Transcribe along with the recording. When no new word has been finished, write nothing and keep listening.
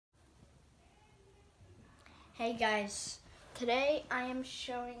Hey guys, today I am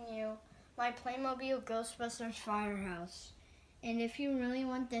showing you my Playmobil Ghostbusters Firehouse. And if you really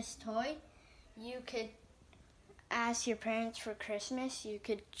want this toy, you could ask your parents for Christmas. You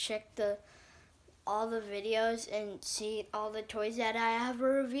could check all the videos and see all the toys that I have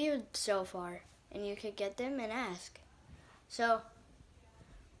reviewed so far. And you could get them and ask. So,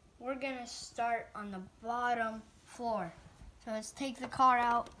 we're gonna start on the bottom floor. So let's take the car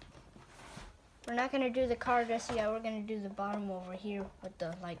out. We're not going to do the car just yet. We're going to do the bottom over here with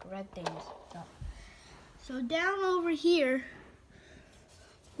the red things. So down over here,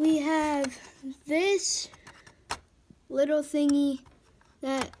 we have this little thingy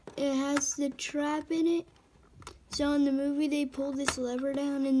that it has the trap in it. So in the movie, they pull this lever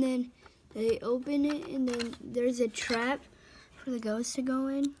down and then they open it and then there's a trap for the ghost to go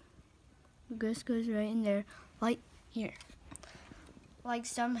in. The ghost goes right in there, like here. Like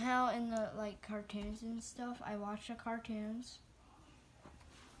somehow in the cartoons and stuff, I watch the cartoons.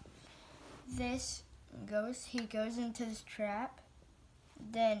 This ghost, he goes into this trap.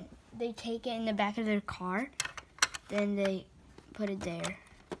 Then they take it in the back of their car. Then they put it there.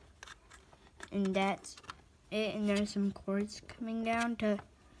 And that's it. And there's some cords coming down to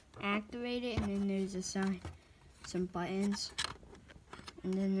activate it. And then there's a sign, some buttons.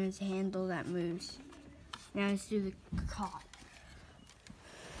 And then there's a handle that moves. Now let's do the car.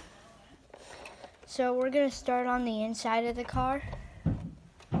 So we're going to start on the inside of the car.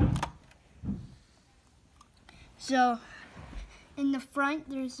 So in the front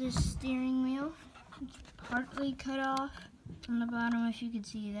there's this steering wheel. It's partly cut off on the bottom, if you can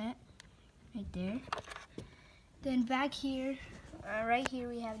see that. Right there. Then back here, right here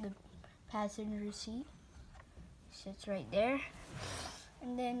we have the passenger seat. Sits right there.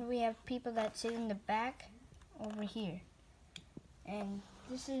 And then we have people that sit in the back over here. And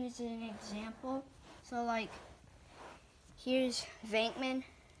this is an example. So here's Venkman.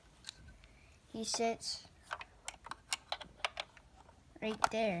 He sits right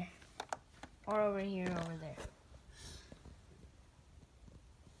there, or over here, over there.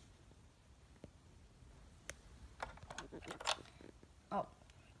 Oh.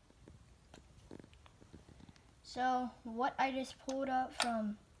 So what I just pulled up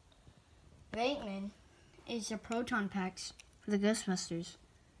from Venkman is the proton packs for the Ghostbusters.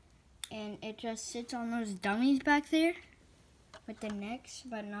 And it just sits on those dummies back there with the necks,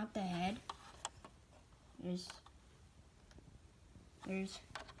 but not the head. There's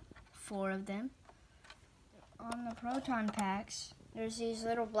 4 of them. On the proton packs, there's these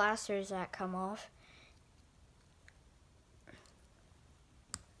little blasters that come off.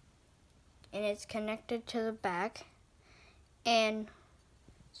 And it's connected to the back. And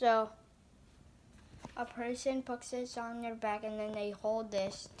so a person puts this on their back and then they hold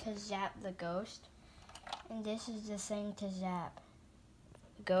this to zap the ghost. And this is the thing to zap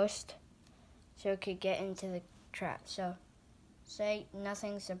the ghost so it could get into the trap. So say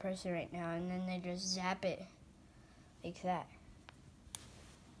nothing's the person right now and then they just zap it like that.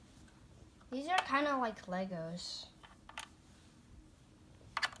 These are kind of like Legos.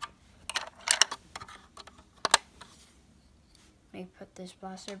 Let me put this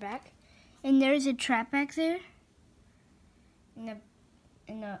blaster back. And there's a trap back there. In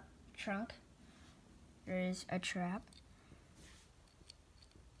the trunk, there is a trap.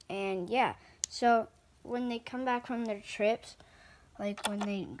 And yeah, so when they come back from their trips, when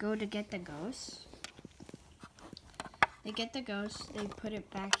they go to get the ghost, they put it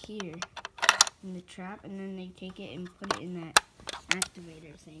back here in the trap, and then they take it and put it in that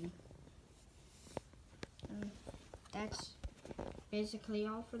activator thing. And that's basically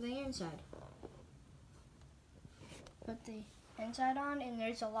all for the inside. Put the inside on, and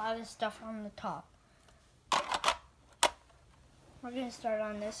there's a lot of stuff on the top. We're going to start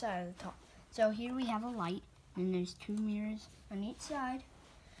on this side of the top. So here we have a light, and there's 2 mirrors on each side.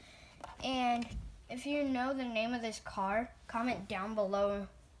 And if you know the name of this car, comment down below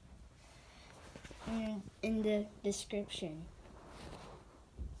in the description.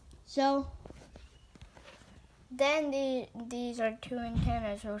 So then these are 2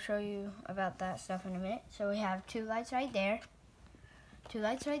 antennas. We'll show you about that stuff in a minute. So we have 2 lights right there, 2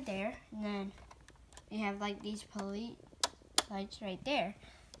 lights right there, and then we have these police lights right there.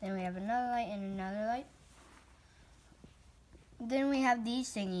 Then we have another light and another light. Then we have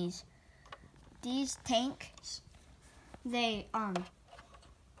these thingies. These tanks, they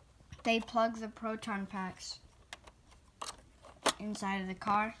plug the proton packs inside of the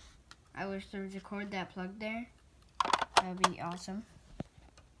car. I wish there was a cord that plugged there. That would be awesome.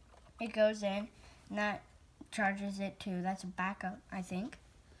 It goes in, and that charges it too. That's a backup, I think.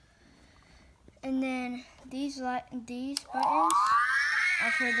 And then these buttons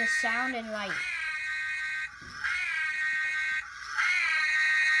are for the sound and light.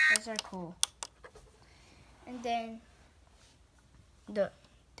 Those are cool. And then the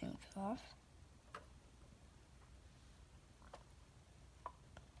thing fell off.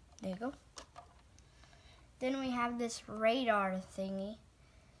 There you go. Then we have this radar thingy.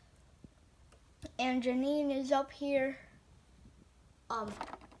 And Janine is up here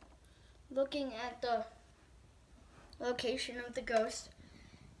looking at the location of the ghost.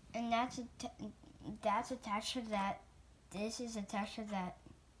 And that's attached to that. This is attached to that.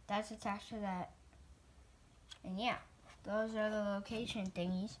 That's attached to that. And yeah, those are the location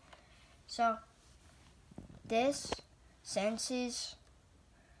thingies. So this senses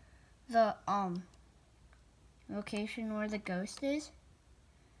the location where the ghost is.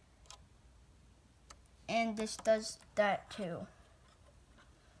 And this does that too.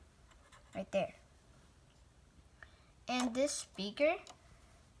 Right there. And this speaker,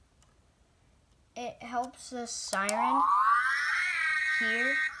 it helps the siren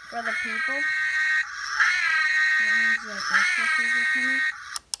hear for the people. It means the Ghostbusters are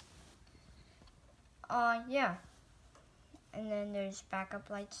coming. Yeah. And then there's backup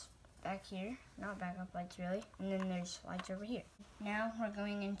lights back here. Not backup lights really. And then there's lights over here. Now we're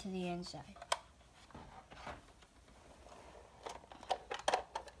going into the inside.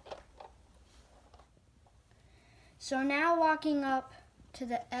 So now walking up to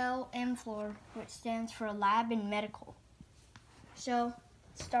the LM floor, which stands for Lab and Medical. So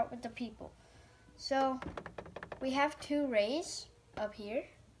let's start with the people. So we have two Rays up here.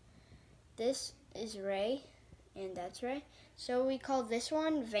 This is Ray, and that's Ray. So we call this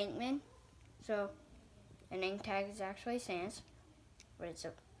one Venkman. So a name tag is actually Sans, but it's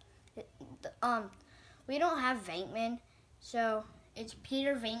we don't have Venkman, so it's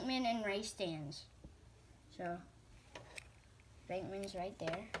Peter Venkman and Ray Stans. So Venkman's right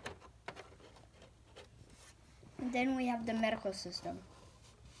there. And then we have the medical system.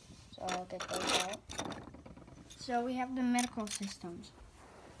 So I'll get those out. So we have the medical systems.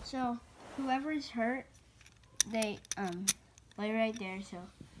 So whoever is hurt, they lay right there. So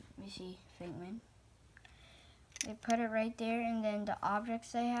let me see, Venkman. They put it right there, and then the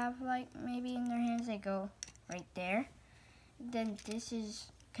objects they have, like maybe in their hands, they go right there. Then this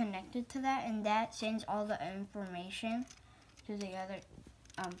is connected to that, and that sends all the information to the other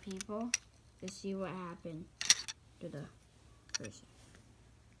people to see what happened to the person.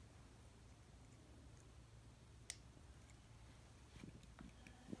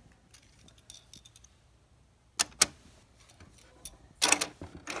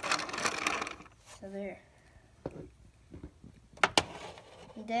 So there.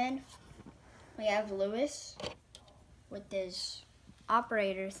 And then we have Lewis with this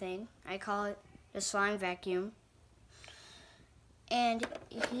operator thing. I call it the slime vacuum. And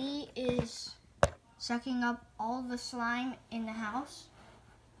he is sucking up all the slime in the house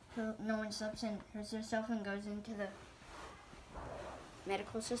so no one slips and hurts herself and goes into the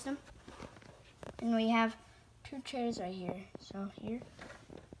medical system. And we have two chairs right here. So here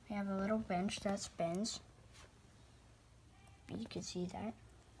we have a little bench that spins. You can see that.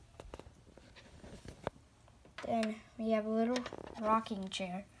 Then we have a little rocking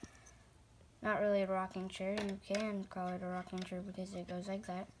chair. Not really a rocking chair. You can call it a rocking chair because it goes like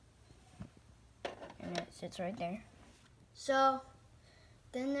that. And it sits right there. So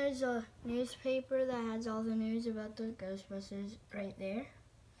then there's a newspaper that has all the news about the Ghostbusters right there.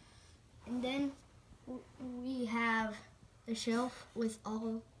 And then we have a shelf with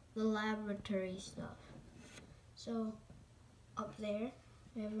all the laboratory stuff. So up there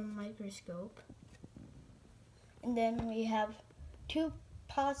we have a microscope. And then we have two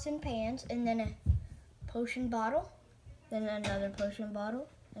pots and pans, and then a potion bottle, then another potion bottle,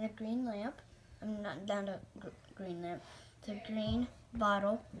 and a green lamp. I'm not down to green lamp. It's a green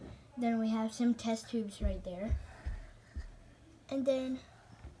bottle. Then we have some test tubes right there. And then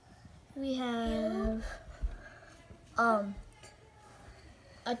we have a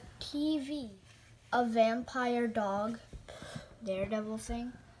TV, a vampire dog, daredevil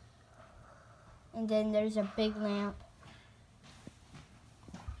thing. And then there's a big lamp.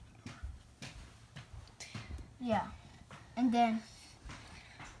 Yeah. And then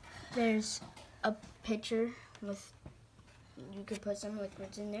there's a pitcher with, you could put some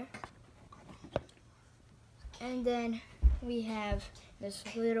liquids in there. And then we have this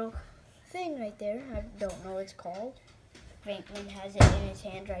little thing right there. I don't know what it's called. Franklin has it in his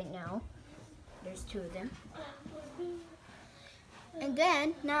hand right now. There's two of them. And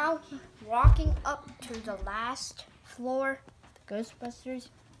then now walking up to the last floor, the Ghostbusters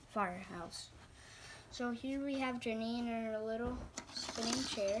Firehouse. So here we have Janine in her little spinning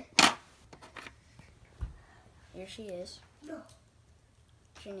chair. Here she is. No.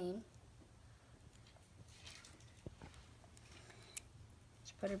 Janine.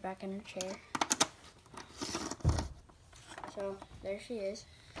 Let's put her back in her chair. So there she is.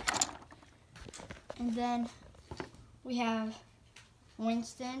 And then we have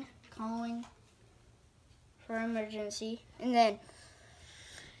Winston calling for emergency. And then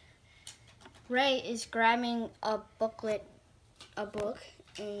Ray is grabbing a book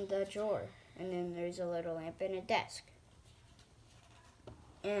in the drawer. And then there's a little lamp and a desk.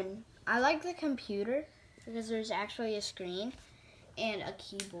 And I like the computer because there's actually a screen and a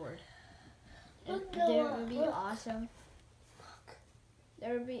keyboard. And it would be awesome. It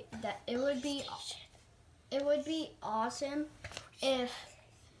would be awesome if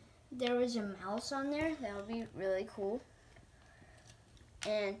there was a mouse on there. That would be really cool.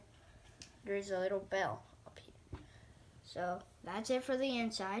 And there's a little bell up here. So that's it for the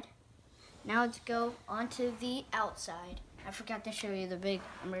inside. Now let's go on to the outside. I forgot to show you the big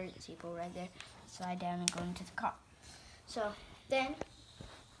emergency pole right there. Slide down and go into the car. So then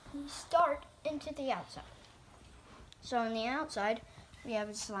we start into the outside. So on the outside, we have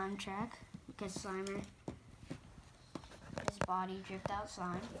a slime track because Slimer, his body dripped out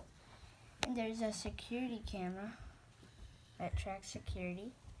slime. And there's a security camera that tracks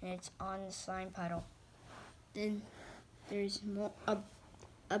security, and it's on the slime puddle. Then there's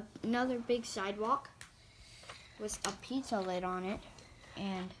another big sidewalk with a pizza lid on it,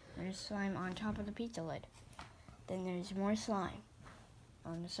 and there's slime on top of the pizza lid. Then there's more slime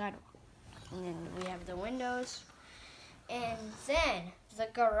on the sidewalk. And then we have the windows. And then the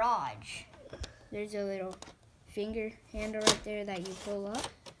garage. There's a little finger handle right there that you pull up.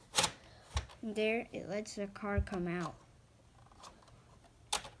 And there, it lets the car come out.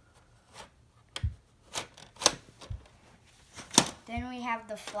 Then we have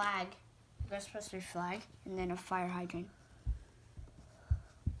the flag, Ghostbusters flag, and then a fire hydrant.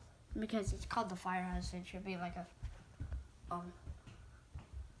 Because it's called the Firehouse, it should be like a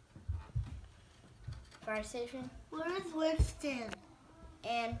fire station. Where is Winston?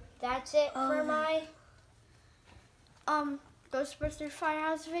 And that's it for my Ghostbusters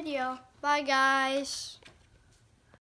Firehouse video. Bye guys.